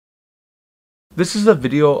This is a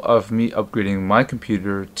video of me upgrading my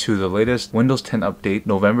computer to the latest Windows 10 update,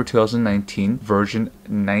 November 2019, version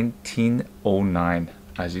 1909,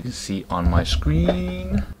 as you can see on my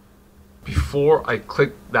screen. Before I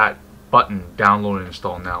click that button, download and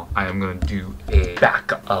install now, I am going to do a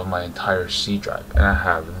backup of my entire C drive. And I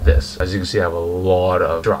have this. As you can see, I have a lot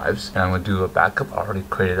of drives. And I'm going to do a backup. I already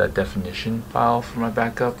created a definition file for my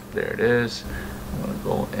backup. There it is. I'm going to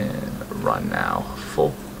go and run now.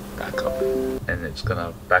 Full backup, and it's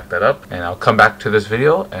gonna back that up, and I'll come back to this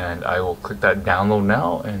video and I will click that download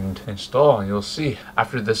now and install, and you'll see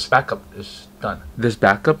after this backup is done. This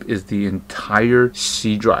backup is the entire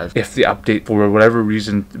C drive. If the update for whatever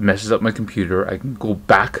reason messes up my computer, I can go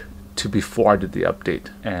back to before I did the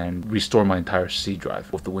update and restore my entire C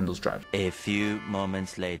drive with the Windows drive. A few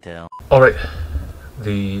moments later. Alright,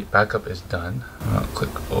 the backup is done. I'm gonna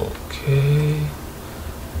click OK,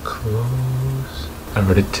 close. I'm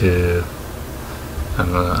ready to,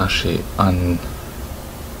 I'm gonna actually I'm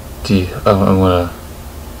gonna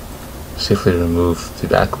safely remove the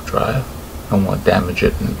backup drive. I don't want to damage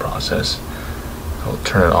it in the process. I'll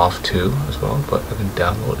turn it off too as well, but I can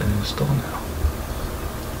download and install now.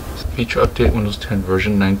 Feature update Windows 10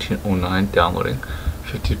 version 1909 downloading.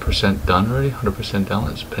 50% done already, 100%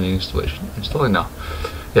 download, it's pending installation. Installing now.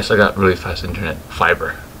 Yes, I got really fast internet,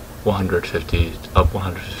 fiber. 150 up,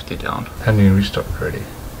 150 down. Pending restart already.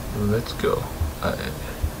 Let's go.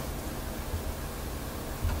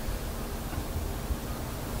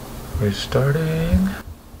 Restarting.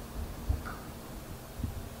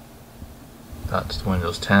 That's the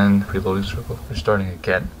Windows 10 preloading circle. Restarting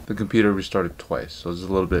again. The computer restarted twice, so it's a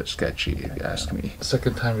little bit sketchy if you ask me.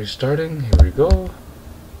 Second time restarting. Here we go.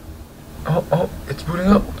 Oh, it's booting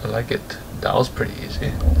up. I like it. That was pretty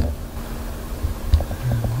easy.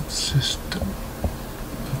 System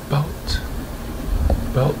about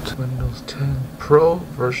Windows 10 Pro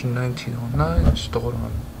version 1909 installed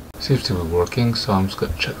on. Seems to be working, so I'm just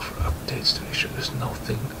gonna check for updates to make sure there's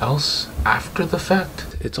nothing else after the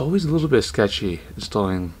fact. It's always a little bit sketchy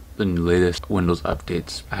installing the latest Windows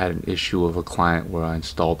updates. I had an issue with a client where I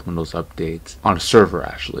installed Windows updates on a server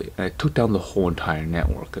actually, and it took down the whole entire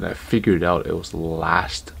network, and I figured out it was the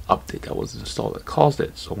last update that was installed that caused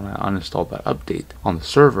it. So when I uninstalled that update on the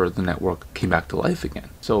server, the network came back to life again.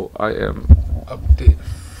 So I am update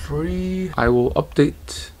free. I will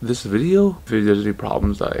update this video if there's any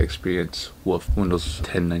problems that I experience with Windows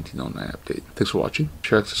 10 1909 update. Thanks for watching.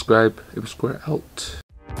 Share, subscribe, impcubed out.